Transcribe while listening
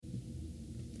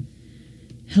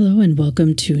Hello and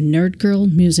welcome to Nerd Girl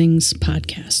Musings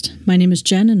podcast. My name is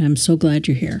Jen and I'm so glad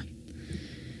you're here.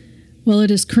 Well,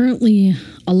 it is currently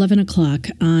 11 o'clock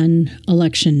on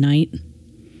election night.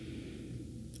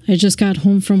 I just got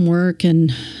home from work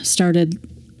and started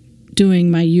doing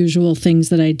my usual things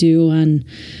that I do on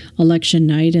election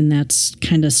night, and that's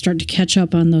kind of start to catch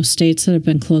up on those states that have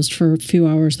been closed for a few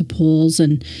hours, the polls,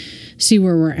 and see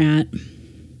where we're at.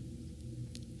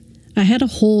 I had a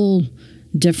whole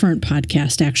different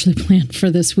podcast actually planned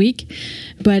for this week,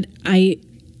 but I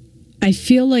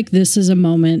feel like this is a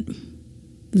moment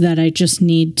that I just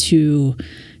need to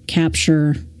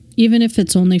capture, even if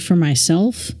it's only for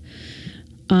myself.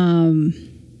 When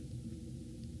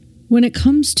it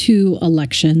comes to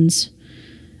elections,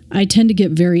 I tend to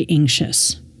get very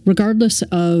anxious, regardless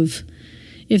of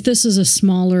if this is a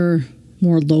smaller,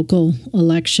 more local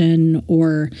election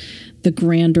or the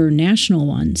grander national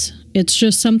ones. It's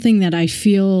just something that I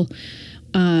feel,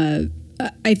 I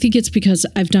think it's because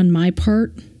I've done my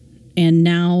part and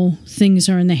now things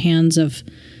are in the hands of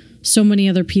so many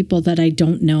other people that I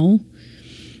don't know.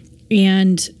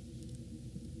 And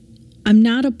I'm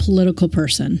not a political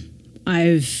person.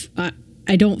 I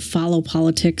don't follow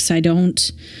politics. I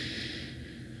don't,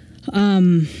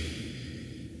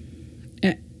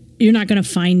 you're not going to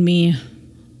find me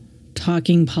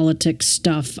talking politics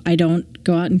stuff. I don't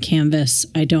go out and canvass.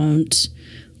 I don't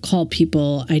call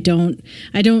people. I don't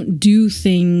do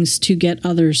things to get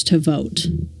others to vote.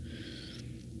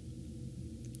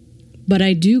 But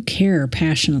I do care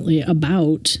passionately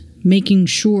about making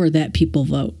sure that people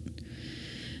vote.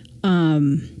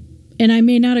 And I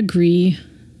may not agree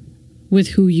with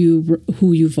who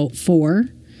you vote for,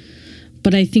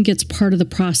 but I think it's part of the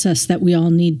process that we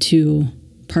all need to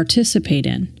participate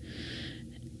in.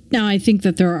 Now, I think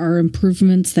that there are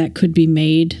improvements that could be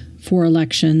made for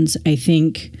elections. I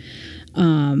think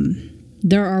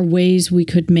there are ways we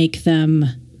could make them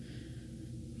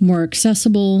more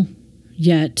accessible,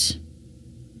 yet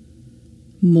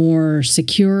more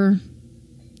secure.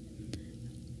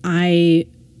 I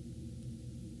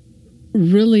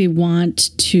really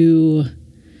want to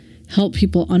help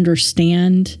people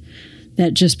understand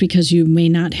that just because you may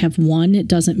not have won, it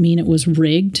doesn't mean it was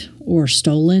rigged or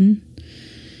stolen.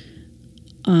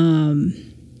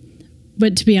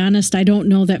 But to be honest, I don't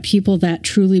know that people that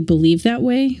truly believe that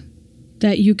way,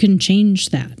 that you can change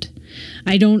that.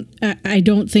 I don't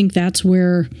think that's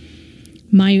where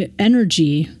my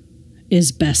energy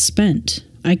is best spent.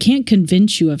 I can't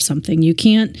convince you of something. You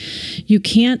can't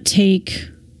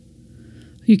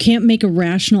make a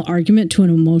rational argument to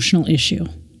an emotional issue.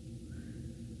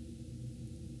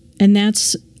 And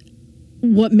that's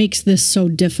what makes this so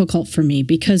difficult for me,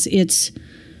 because it's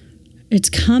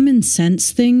common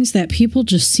sense things that people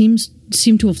just seem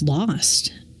to have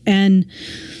lost. And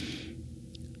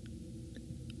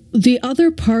the other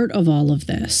part of all of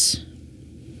this,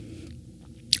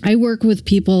 I work with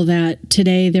people that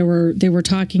today they were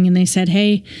talking and they said,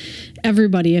 "Hey,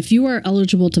 everybody, if you are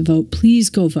eligible to vote, please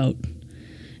go vote."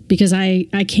 Because I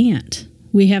can't.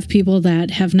 We have people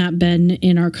that have not been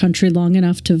in our country long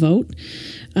enough to vote.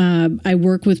 I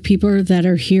work with people that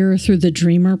are here through the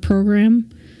Dreamer program,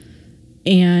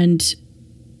 and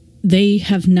they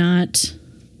have not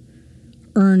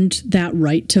earned that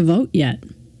right to vote yet.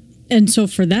 And so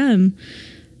for them,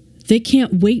 they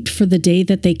can't wait for the day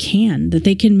that they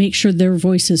can make sure their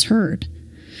voice is heard.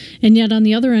 And yet on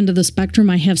the other end of the spectrum,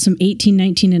 I have some 18,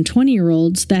 19, and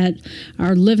 20-year-olds that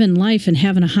are living life and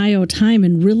having a high-o time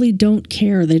and really don't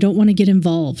care. They don't want to get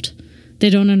involved.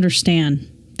 They don't understand.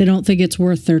 They don't think it's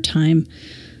worth their time.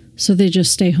 So they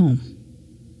just stay home.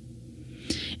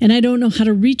 And I don't know how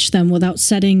to reach them without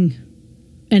setting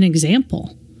an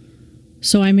example.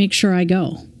 So I make sure I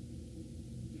go.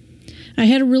 I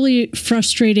had a really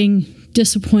frustrating,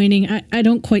 disappointing, I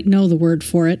don't quite know the word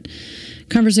for it,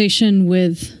 conversation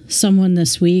with someone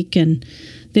this week, and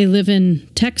they live in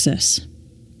Texas.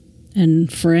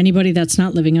 And for anybody that's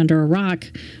not living under a rock,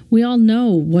 we all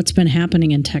know what's been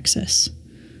happening in Texas.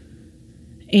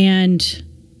 And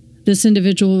this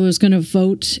individual was going to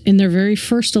vote in their very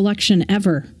first election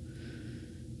ever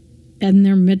in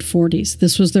their mid-40s.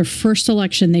 This was their first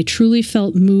election. They truly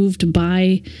felt moved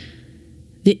by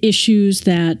the issues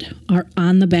that are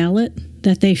on the ballot,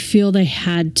 that they feel they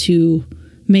had to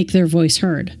make their voice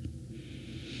heard.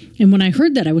 And when I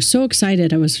heard that, I was so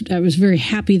excited. I was very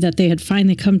happy that they had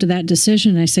finally come to that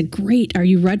decision. And I said, "Great, are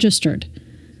you registered?"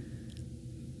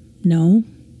 "No,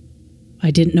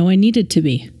 I didn't know I needed to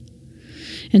be."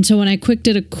 And so when I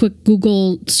did a quick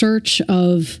Google search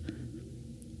of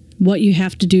what you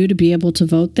have to do to be able to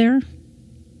vote there,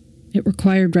 it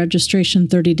required registration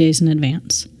 30 days in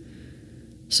advance.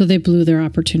 So they blew their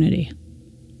opportunity.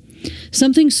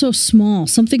 Something so small,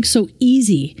 something so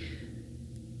easy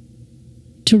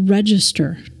to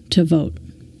register to vote.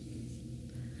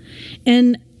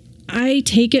 And I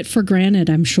take it for granted,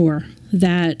 I'm sure,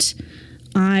 that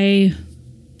I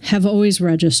have always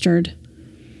registered.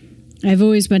 I've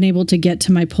always been able to get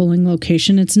to my polling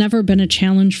location. It's never been a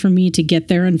challenge for me to get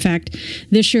there. In fact,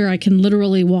 this year I can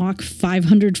literally walk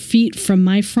 500 feet from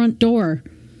my front door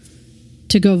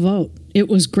to go vote. It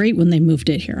was great when they moved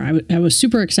it here. I was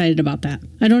super excited about that.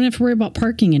 I don't have to worry about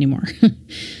parking anymore.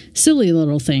 Silly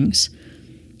little things.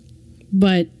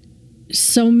 But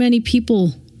so many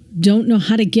people don't know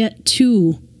how to get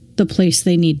to the place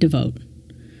they need to vote.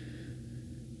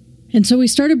 And so we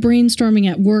started brainstorming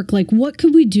at work, like, what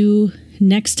could we do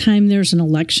next time there's an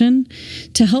election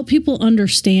to help people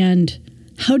understand,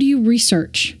 how do you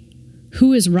research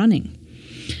who is running?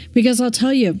 Because I'll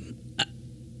tell you,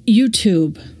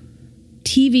 YouTube,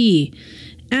 TV,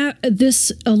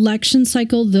 this election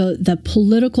cycle, the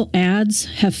political ads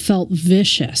have felt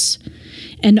vicious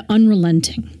and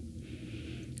unrelenting.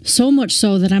 So much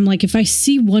so that I'm like, if I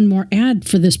see one more ad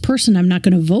for this person, I'm not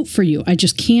going to vote for you. I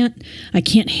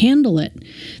can't handle it.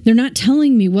 They're not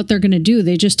telling me what they're going to do.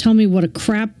 They just tell me what a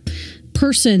crap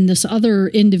person this other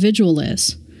individual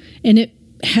is. And it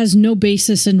has no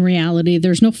basis in reality.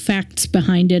 There's no facts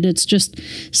behind it. It's just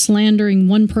slandering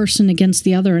one person against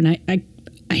the other. And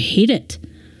I hate it.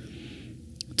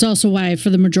 It's also why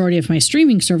for the majority of my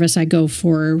streaming service, I go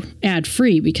for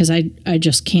ad-free, because I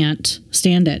just can't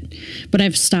stand it. But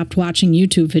I've stopped watching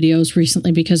YouTube videos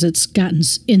recently because it's gotten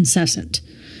incessant.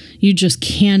 You just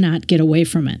cannot get away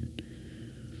from it.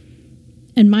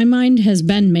 And my mind has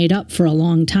been made up for a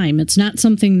long time. It's not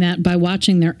something that by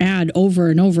watching their ad over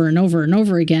and over and over and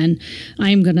over again, I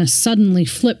am going to suddenly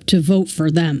flip to vote for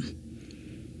them.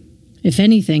 If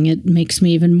anything, it makes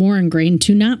me even more ingrained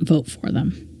to not vote for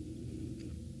them.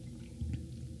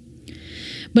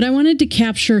 But I wanted to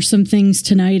capture some things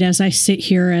tonight as I sit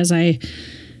here, as I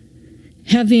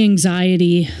have the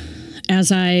anxiety,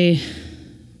 as I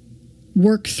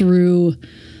work through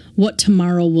what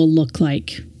tomorrow will look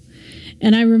like.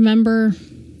 And I remember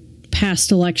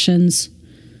past elections.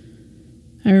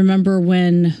 I remember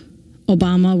when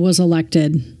Obama was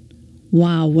elected.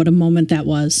 Wow, what a moment that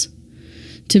was.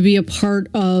 To be a part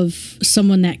of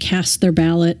someone that cast their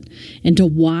ballot and to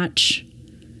watch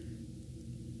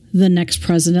the next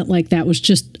president like that was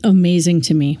just amazing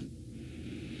to me.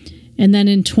 And then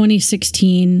in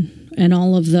 2016 and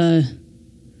all of the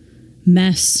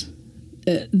mess,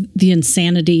 the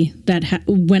insanity that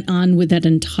went on with that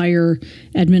entire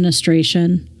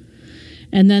administration,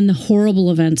 and then the horrible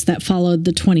events that followed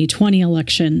the 2020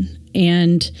 election.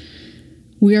 And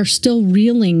we are still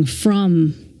reeling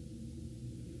from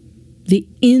the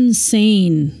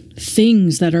insane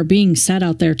things that are being said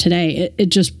out there today. It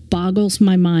just boggles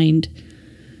my mind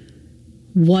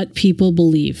what people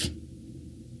believe.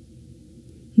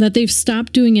 That they've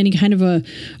stopped doing any kind of a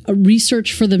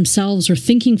research for themselves or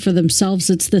thinking for themselves.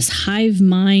 It's this hive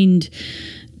mind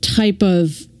type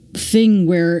of thing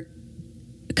where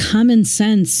common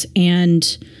sense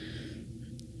and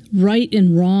right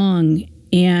and wrong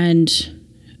and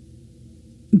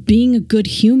being a good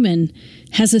human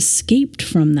has escaped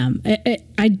from them.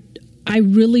 I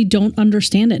really don't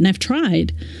understand it, and I've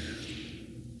tried,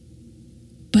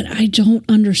 but I don't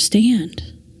understand.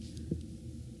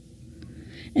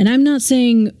 And I'm not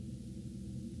saying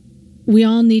we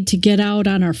all need to get out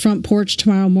on our front porch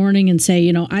tomorrow morning and say,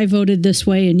 you know, I voted this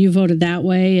way and you voted that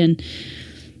way. And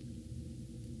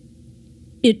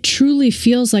it truly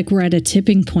feels like we're at a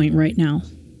tipping point right now.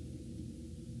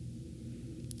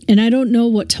 And I don't know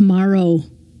what tomorrow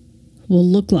will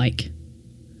look like.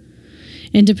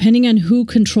 And depending on who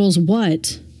controls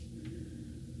what,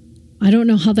 I don't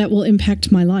know how that will impact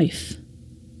my life.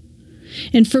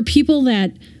 And for people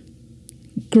that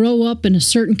grow up in a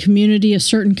certain community, a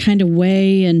certain kind of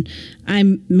way, and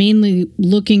I'm mainly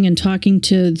looking and talking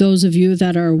to those of you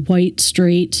that are white,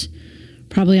 straight,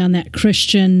 probably on that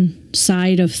Christian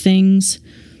side of things.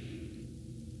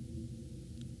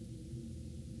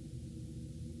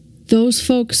 Those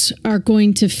folks are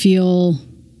going to feel,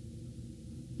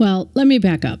 well, let me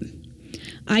back up.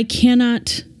 I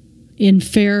cannot, in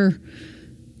fairness,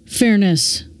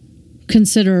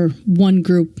 consider one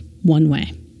group one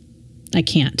way. I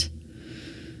can't,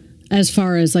 as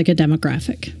far as like a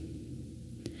demographic.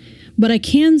 But I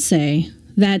can say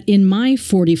that in my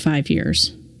 45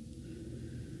 years,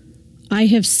 I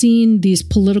have seen these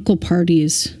political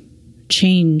parties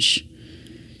change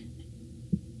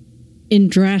in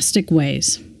drastic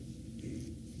ways.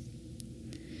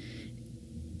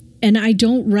 And I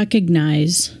don't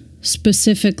recognize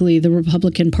specifically the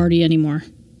Republican Party anymore.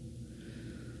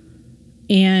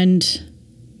 And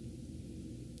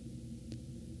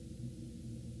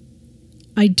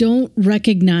I don't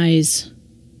recognize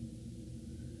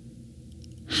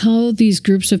how these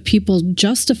groups of people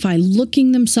justify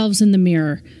looking themselves in the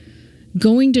mirror,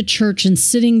 going to church and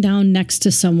sitting down next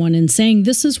to someone and saying,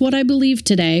 this is what I believe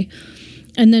today,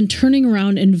 and then turning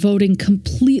around and voting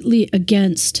completely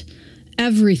against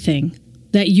everything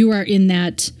that you are in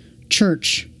that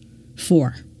church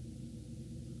for.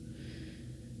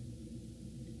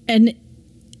 And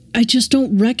I just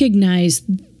don't recognize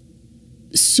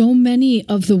so many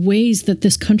of the ways that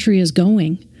this country is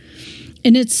going.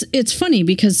 And it's funny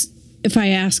because if I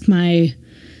ask my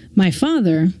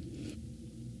father,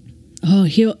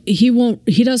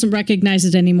 he doesn't recognize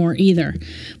it anymore either.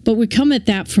 But we come at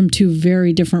that from two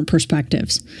very different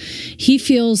perspectives. He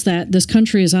feels that this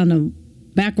country is on a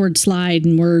backward slide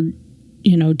and we're,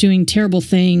 doing terrible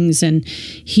things, and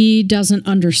he doesn't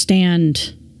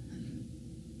understand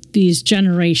these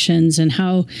generations and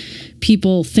how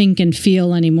people think and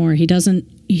feel anymore. He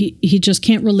just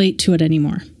can't relate to it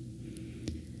anymore.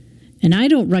 And I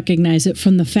don't recognize it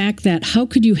from the fact that how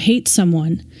could you hate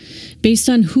someone based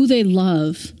on who they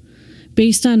love,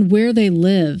 based on where they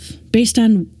live, based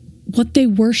on what they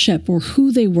worship or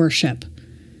who they worship?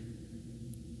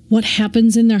 What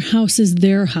happens in their house is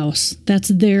their house. That's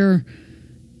their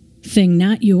thing,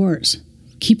 not yours.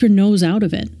 Keep your nose out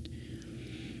of it.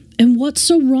 And what's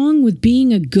so wrong with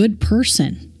being a good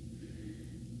person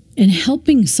and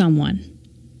helping someone?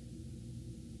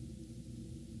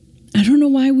 I don't know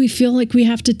why we feel like we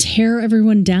have to tear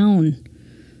everyone down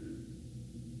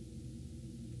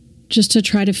just to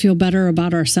try to feel better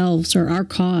about ourselves or our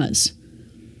cause.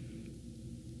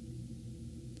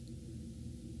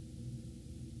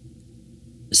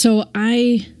 So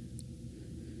I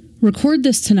record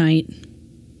this tonight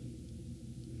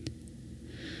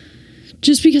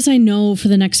just because I know for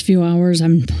the next few hours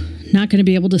I'm not going to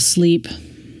be able to sleep.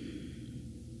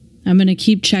 I'm going to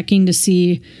keep checking to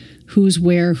see who's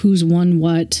where, who's won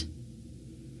what.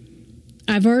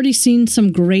 I've already seen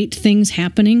some great things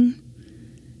happening,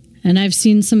 and I've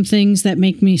seen some things that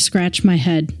make me scratch my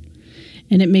head,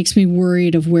 and it makes me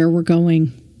worried of where we're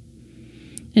going.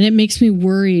 And it makes me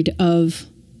worried of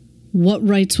what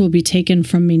rights will be taken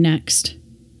from me next.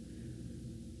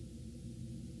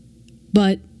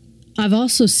 But I've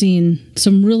also seen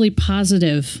some really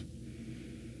positive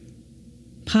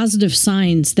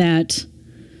signs that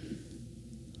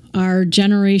our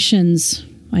generations,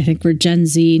 I think we're Gen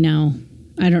Z now,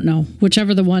 I don't know,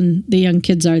 whichever the young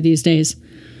kids are these days,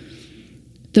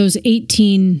 those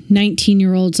 18,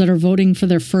 19-year-olds that are voting for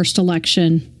their first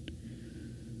election,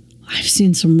 I've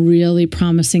seen some really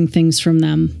promising things from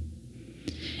them.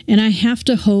 And I have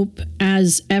to hope,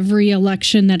 as every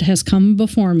election that has come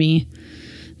before me,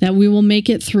 that we will make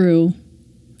it through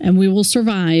and we will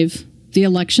survive the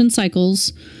election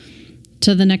cycles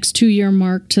to the next 2-year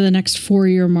mark, to the next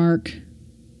 4-year mark.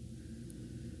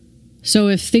 So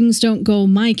if things don't go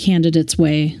my candidate's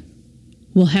way,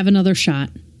 we'll have another shot.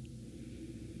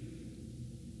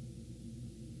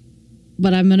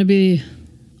 But I'm going to be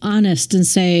honest and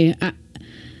say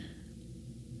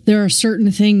there are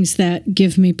certain things that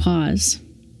give me pause,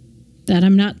 that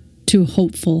I'm not too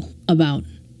hopeful about,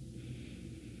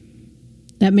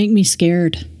 that make me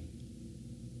scared.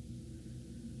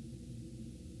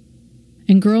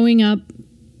 And growing up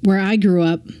where I grew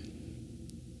up,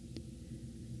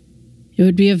 it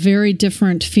would be a very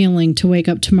different feeling to wake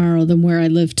up tomorrow than where I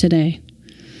live today.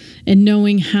 And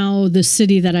knowing how the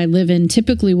city that I live in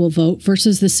typically will vote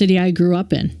versus the city I grew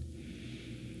up in.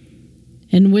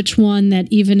 And which one that,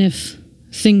 even if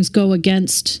things go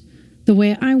against the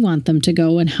way I want them to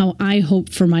go and how I hope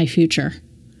for my future,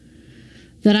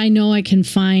 that I know I can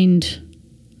find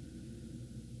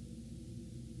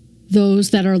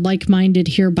those that are like-minded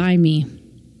here by me,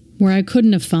 where I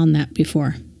couldn't have found that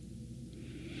before.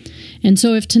 And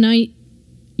so if tonight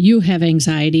you have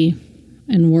anxiety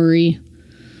and worry,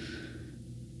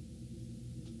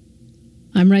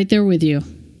 I'm right there with you.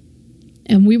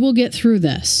 And we will get through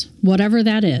this, whatever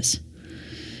that is.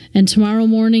 And tomorrow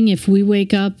morning, if we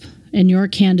wake up and your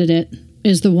candidate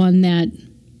is the one that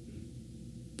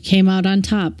came out on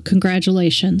top,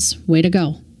 congratulations, way to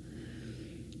go.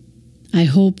 I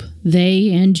hope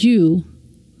they and you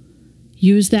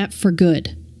use that for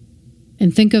good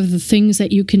and think of the things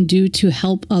that you can do to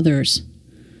help others,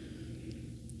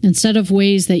 instead of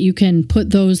ways that you can put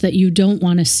those that you don't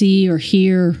want to see or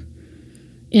hear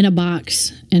in a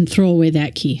box and throw away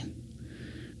that key.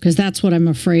 Because that's what I'm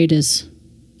afraid is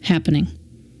happening.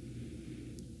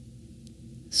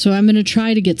 So I'm going to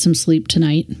try to get some sleep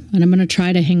tonight, and I'm going to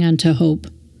try to hang on to hope.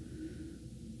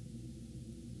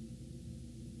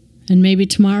 And maybe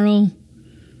tomorrow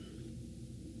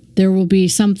there will be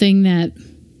something that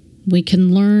we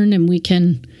can learn and we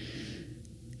can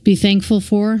be thankful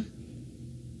for.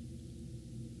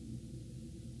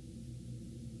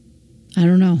 I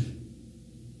don't know.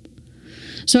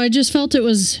 So I just felt it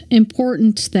was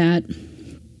important that,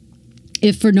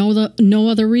 if for no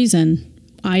other reason,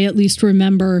 I at least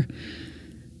remember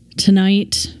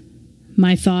tonight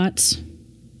my thoughts,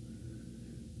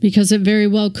 because it very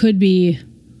well could be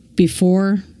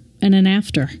before and an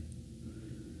after.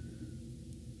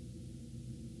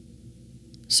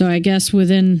 So I guess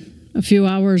within a few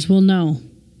hours we'll know.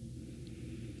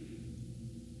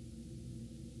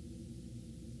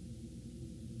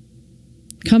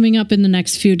 Coming up in the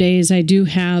next few days, I do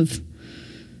have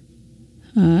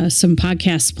some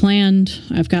podcasts planned.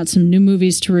 I've got some new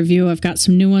movies to review. I've got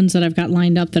some new ones that I've got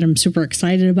lined up that I'm super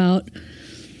excited about.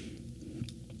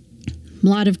 A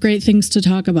lot of great things to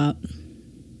talk about,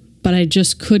 but I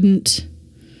just couldn't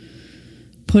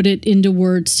put it into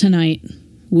words tonight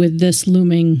with this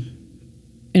looming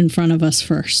in front of us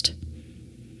first.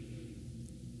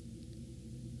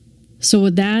 So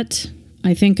with that,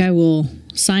 I think I will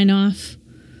sign off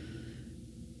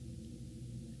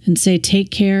and say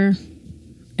take care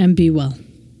and be well.